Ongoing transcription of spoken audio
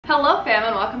Hello fam,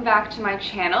 and welcome back to my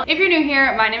channel. If you're new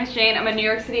here, my name is Jane. I'm a New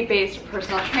York City based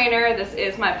personal trainer. This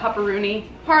is my pupperoonie,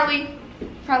 Harley.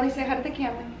 Harley, say hi to the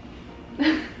camera.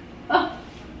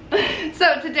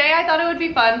 So today I thought it would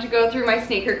be fun to go through my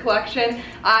sneaker collection.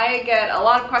 I get a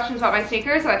lot of questions about my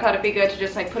sneakers, and I thought it'd be good to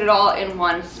just like put it all in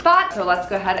one spot. So let's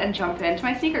go ahead and jump into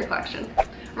my sneaker collection.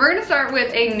 We're gonna start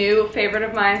with a new favorite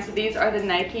of mine. So these are the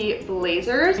Nike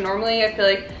Blazers. Normally I feel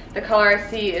like the color I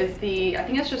see is I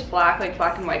think it's just black, like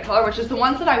black and white color, which is the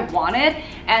ones that I wanted.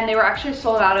 And they were actually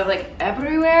sold out of like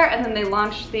everywhere. And then they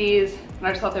launched these and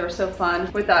I just thought they were so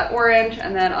fun with that orange.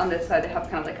 And then on this side, they have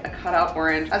kind of like a cutout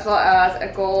orange, as well as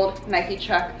a gold Nike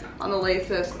check on the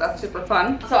laces. So that's super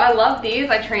fun. So I love these.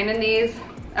 I train in these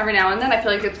every now and then. I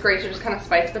feel like it's great to just kind of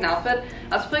spice up an outfit.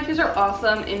 I also feel like these are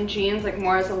awesome in jeans, like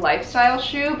more as a lifestyle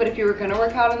shoe, but if you were gonna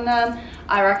work out in them,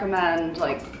 I recommend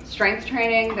like strength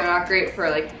training. They're not great for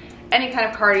like any kind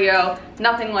of cardio,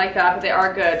 nothing like that, but they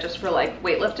are good just for like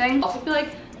weightlifting. I also feel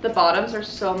like the bottoms are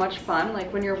so much fun.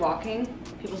 Like when you're walking,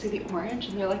 people see the orange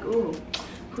and they're like, ooh,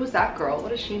 who's that girl? What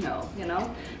does she know, you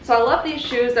know? So I love these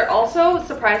shoes. They're also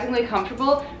surprisingly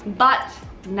comfortable, but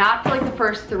not for like the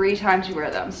first 3 times you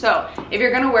wear them. So if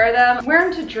you're gonna wear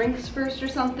them to drinks first or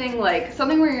something, like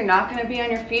something where you're not gonna be on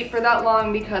your feet for that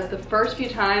long, because the first few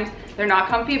times they're not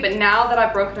comfy, but now that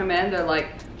I've broken them in, they're like,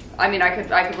 I mean, I could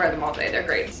wear them all day. They're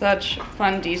great. Such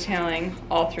fun detailing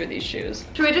all through these shoes.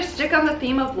 Should we just stick on the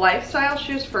theme of lifestyle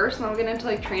shoes first and then we'll get into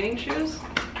like training shoes?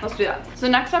 Let's do that. So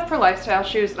next up for lifestyle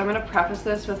shoes, I'm gonna preface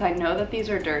this with, I know that these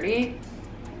are dirty,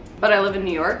 but I live in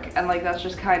New York and like that's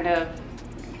just kind of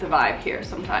the vibe here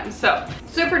sometimes. So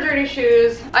super dirty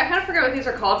shoes. I kind of forget what these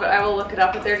are called, but I will look it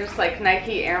up. But they're just like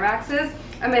Nike Air Maxes,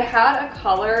 and they had a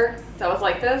color that was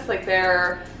like this. Like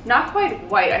they're not quite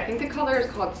white. I think the color is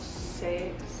called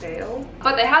Sail,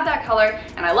 but they had that color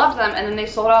and I loved them, and then they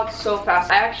sold out so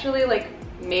fast. I actually like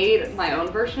made my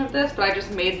own version of this, but I just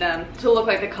made them to look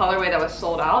like the colorway that was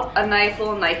sold out. A nice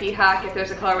little Nike hack: if there's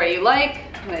a colorway you like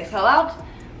and they sell out,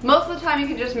 most of the time you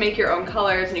can just make your own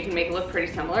colors and you can make it look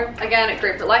pretty similar. Again,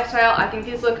 great for lifestyle. I think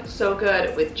these look so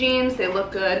good with jeans. They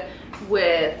look good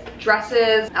with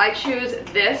dresses. I choose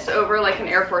this over like an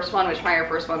Air Force One, which my Air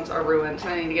Force Ones are ruined, so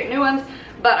I need to get new ones.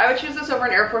 But I would choose this over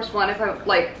an Air Force One if I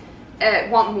like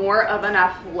want more of an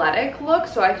athletic look.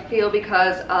 So I feel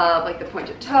because of like the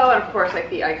pointed toe and of course like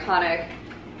the iconic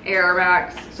Air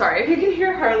Max. Sorry if you can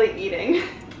hear Harley eating.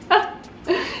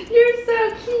 You're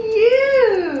so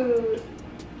cute.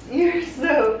 You're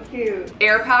so cute.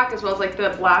 Air Pack, as well as like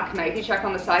the black Nike check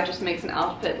on the side, just makes an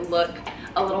outfit look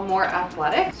a little more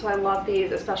athletic. So I love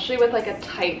these, especially with like a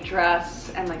tight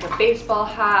dress and like a baseball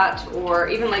hat, or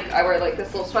even like I wear like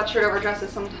this little sweatshirt over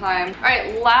dresses sometimes. All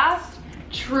right, last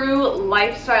true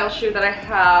lifestyle shoe that I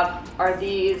have are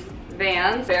these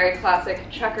Vans, very classic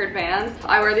checkered Vans.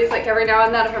 I wear these like every now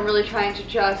and then if I'm really trying to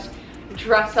just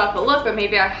dress up a look, but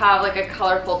maybe I have like a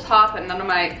colorful top and none of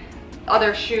my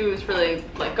other shoes really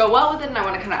like go well with it, and I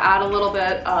want to kind of add a little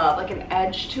bit of like an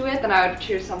edge to it, then I would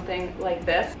choose something like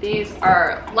this. These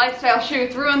are lifestyle shoe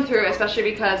through and through, especially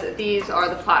because these are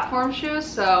the platform shoes,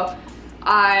 so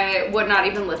I would not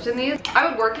even lift in these. I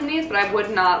would work in these, but I would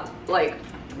not like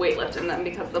weightlift in them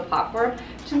because of the platform.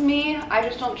 To me, I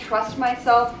just don't trust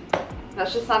myself.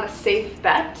 That's just not a safe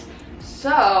bet.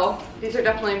 So these are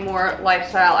definitely more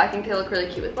lifestyle. I think they look really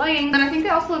cute with leggings, and I think they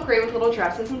also look great with little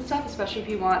dresses and stuff, especially if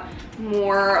you want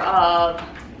more of,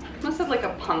 must have like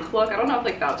a punk look. I don't know if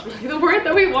like that's really the word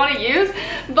that we want to use,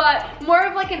 but more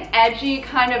of like an edgy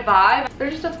kind of vibe. They're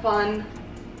just a fun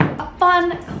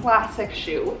classic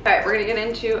shoe. All right, we're gonna get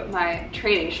into my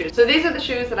training shoes. So these are the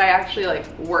shoes that I actually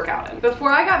like work out in.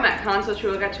 Before I got Metcon, which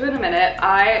we'll get to in a minute,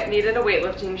 I needed a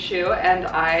weightlifting shoe and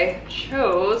I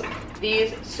chose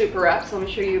these SuperRep. So let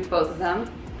me show you both of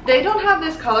them. They don't have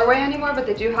this colorway anymore, but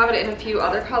they do have it in a few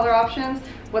other color options.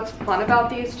 What's fun about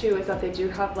these too is that they do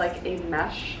have like a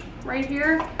mesh right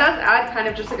here. It does add kind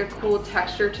of just like a cool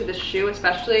texture to the shoe,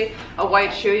 especially a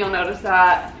white shoe. You'll notice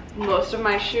that most of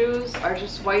my shoes are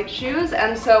just white shoes,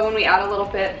 and so when we add a little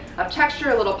bit of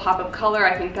texture, a little pop of color,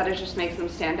 I think that it just makes them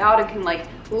stand out and can like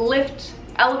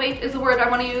elevate is the word I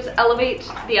want to use, elevate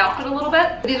the outfit a little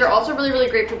bit. These are also really, really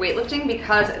great for weightlifting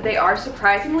because they are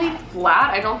surprisingly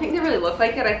flat. I don't think they really look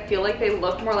like it. I feel like they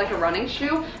look more like a running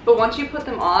shoe, but once you put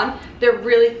them on, they're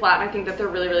really flat, and I think that they're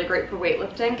really, really great for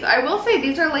weightlifting. I will say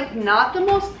these are like not the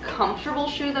most comfortable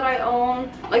shoe that I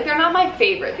own. Like they're not my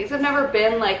favorite. These have never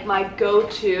been like my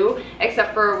go-to,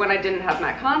 except for when I didn't have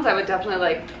Metcons. I would definitely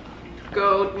like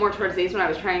go more towards these when I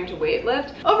was trying to weight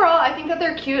lift. Overall, I think that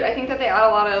they're cute. I think that they add a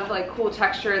lot of like cool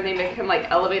texture and they make him like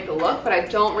elevate the look, but I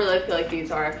don't really feel like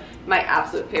these are my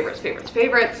absolute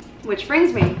favorites. Which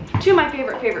brings me to my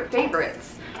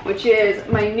favorites, which is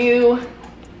my new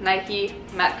Nike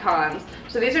Metcons.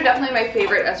 So these are definitely my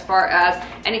favorite as far as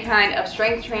any kind of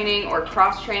strength training or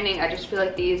cross training. I just feel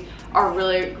like these are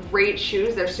really great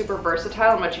shoes. They're super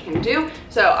versatile in what you can do.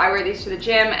 So I wear these to the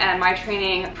gym, and my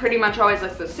training pretty much always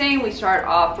looks the same. We start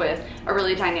off with a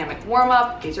really dynamic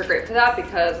warm-up. These are great for that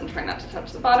because I'm trying not to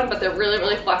touch the bottom, but they're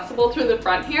really flexible through the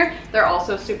front here. They're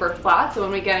also super flat, so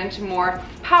when we get into more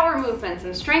power movements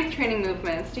and strength training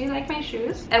movements, do you like my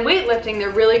shoes? And weightlifting, they're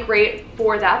really great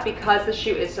for that because the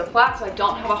shoe is so flat, so I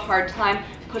don't have a hard time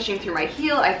pushing through my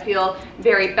heel. I feel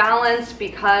very balanced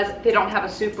because they don't have a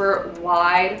super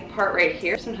wide part right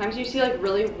here. Sometimes you see like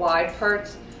really wide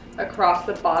parts across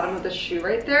the bottom of the shoe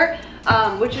right there,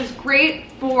 which is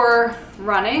great for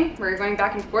running where you're going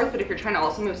back and forth, but if you're trying to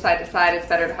also move side to side, it's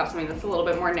better to have something that's a little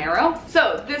bit more narrow.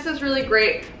 So this is really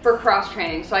great for cross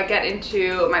training. So I get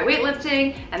into my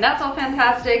weightlifting and that's all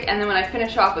fantastic, and then when I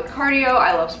finish off with cardio,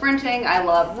 I love sprinting, I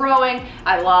love rowing,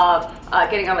 I love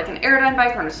getting on like an aerodyne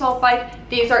bike or an assault bike.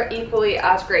 These are equally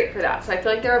as great for that. So I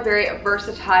feel like they're a very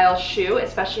versatile shoe,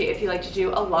 especially if you like to do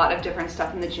a lot of different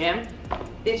stuff in the gym.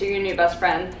 These are your new best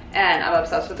friend, and I'm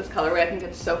obsessed with this colorway. I think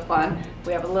it's so fun.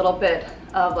 We have a little bit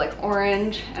of like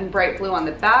orange and bright blue on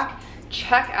the back.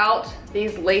 Check out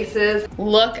these laces.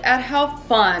 Look at how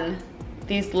fun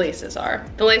these laces are.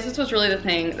 The laces was really the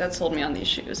thing that sold me on these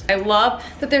shoes. I love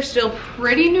that they're still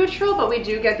pretty neutral, but we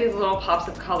do get these little pops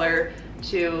of color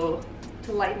to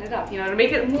lighten it up, you know, to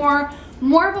make it more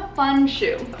of a fun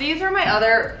shoe. These are my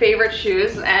other favorite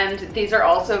shoes, and these are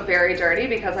also very dirty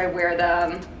because I wear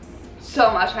them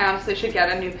so much. I honestly should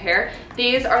get a new pair.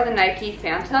 These are the Nike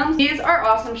Phantoms. These are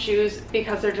awesome shoes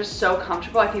because they're just so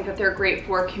comfortable. I think that they're great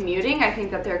for commuting. I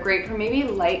think that they're great for maybe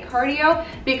light cardio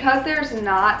because there's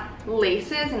not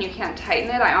laces and you can't tighten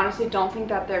it. I honestly don't think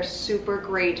that they're super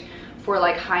great for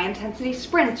like high intensity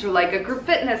sprints or like a group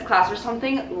fitness class or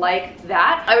something like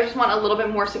that. I would just want a little bit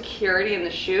more security in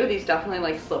the shoe. These definitely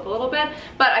like slip a little bit,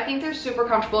 but I think they're super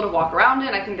comfortable to walk around in.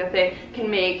 I think that they can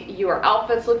make your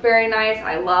outfits look very nice.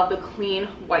 I love the clean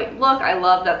white look. I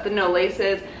love that the no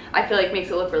laces, I feel like makes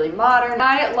it look really modern.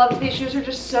 I love that these shoes are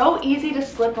just so easy to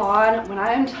slip on when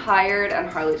I am tired and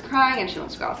Harley's crying and she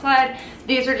wants to go outside.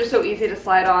 These are just so easy to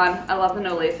slide on. I love the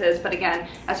no laces, but again,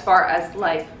 as far as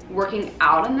like working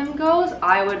out in them goes,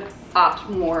 I would opt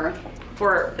more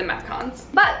for the Metcons.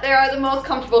 But they are the most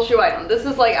comfortable shoe item. This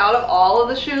is like out of all of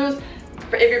the shoes,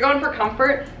 if you're going for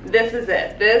comfort, this is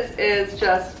it. This is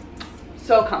just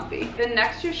so comfy. The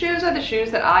next two shoes are the shoes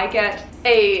that I get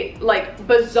a like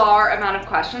bizarre amount of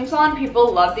questions on.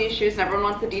 People love these shoes and everyone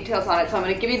wants the details on it, so I'm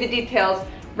gonna give you the details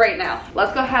right now.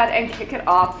 Let's go ahead and kick it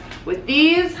off with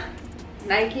these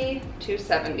Nike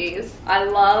 270s. I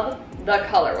love the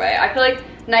colorway. I feel like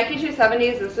Nike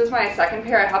 270s, this is my second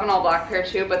pair. I have an all black pair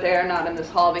too, but they are not in this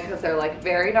haul because they're like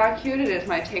very not cute. It is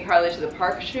my take Harley to the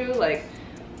park shoe. Like,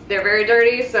 they're very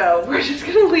dirty, so we're just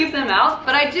gonna leave them out.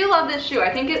 But I do love this shoe.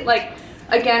 I think it like,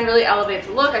 again, really elevates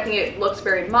the look. I think it looks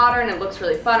very modern. It looks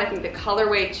really fun. I think the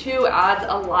colorway too adds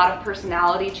a lot of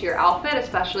personality to your outfit,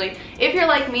 especially if you're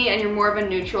like me and you're more of a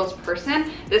neutrals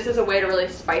person. This is a way to really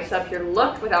spice up your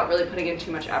look without really putting in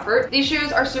too much effort. These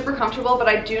shoes are super comfortable, but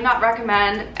I do not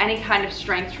recommend any kind of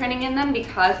strength training in them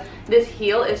because this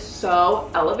heel is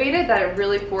so elevated that it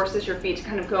really forces your feet to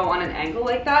kind of go on an angle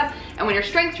like that. And when you're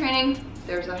strength training,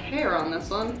 there's a hair on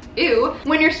this one. Ew.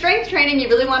 When you're strength training, you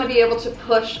really want to be able to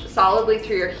push solidly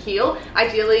through your heel.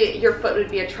 Ideally, your foot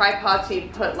would be a tripod, so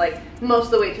you'd put like most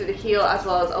of the weight through the heel as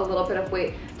well as a little bit of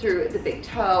weight through the big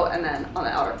toe and then on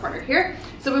the outer corner here.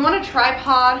 So we want to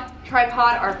tripod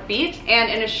our feet, and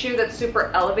in a shoe that's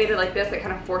super elevated like this, it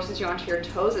kind of forces you onto your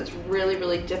toes. It's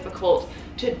really difficult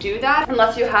to do that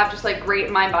unless you have just like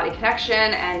great mind-body connection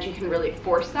and you can really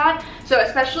force that. So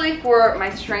especially for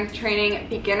my strength training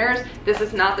beginners, this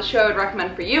is not the shoe I would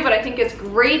recommend for you, but I think it's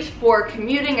great for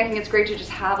commuting. I think it's great to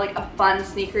just have like a fun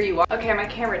sneaker you want. Okay, my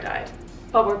camera died,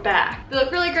 but we're back. They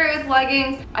look really great with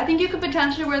leggings. I think you could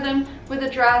potentially wear them with a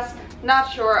dress.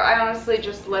 Not sure. I honestly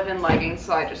just live in leggings,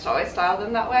 so I just always style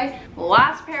them that way.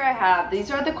 Last pair I have, these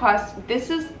are the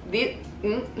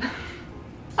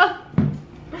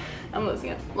I'm losing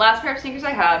it. Last pair of sneakers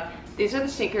I have, these are the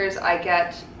sneakers I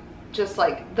get just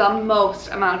like the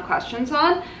most amount of questions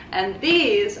on, and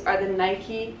these are the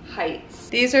Nike Heights.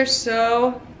 These are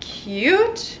so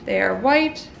cute. They are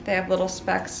white. They have little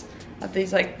specks of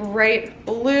these like bright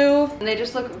blue, and they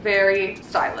just look very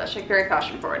stylish, like very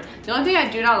fashion forward. The only thing I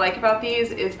do not like about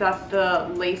these is that the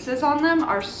laces on them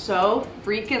are so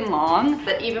freaking long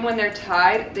that even when they're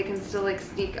tied, they can still like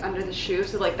sneak under the shoe,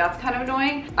 so like that's kind of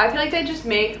annoying. I feel like they just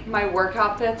make my work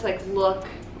outfits like look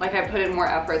like I put in more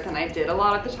effort than I did a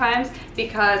lot of the times,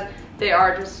 because they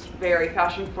are just very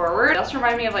fashion forward. They also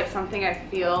remind me of like something I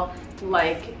feel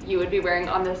like you would be wearing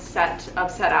on the set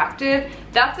of Set Active.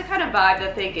 That's the kind of vibe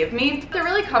that they give me. They're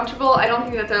really comfortable. I don't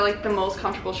think that they're like the most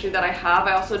comfortable shoe that I have.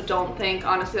 I also don't think,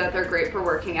 honestly, that they're great for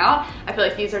working out. I feel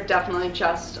like these are definitely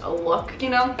just a look, you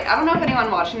know? I don't know if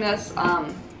anyone watching this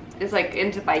is like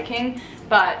into biking,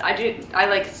 but I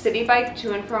like city bike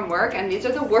to and from work, and these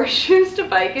are the worst shoes to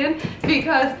bike in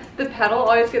because the pedal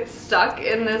always gets stuck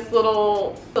in this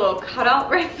little cutout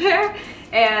right there,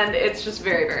 and it's just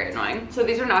very, very annoying. So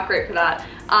these are not great for that,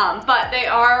 but they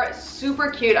are super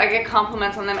cute. I get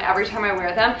compliments on them every time I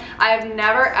wear them. I have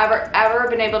never, ever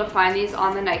been able to find these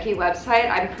on the Nike website.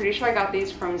 I'm pretty sure I got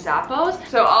these from Zappos,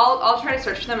 so I'll try to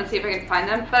search them and see if I can find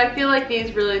them, but I feel like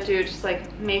these really do just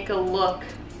like make a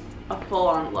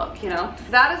full-on look, you know?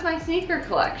 That is my sneaker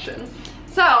collection.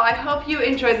 So I hope you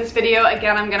enjoyed this video.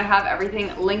 Again, I'm gonna have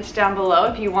everything linked down below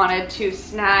if you wanted to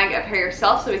snag a pair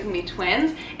yourself so we can be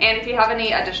twins. And if you have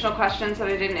any additional questions that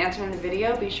I didn't answer in the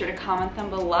video, be sure to comment them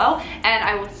below, and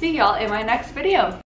I will see y'all in my next video.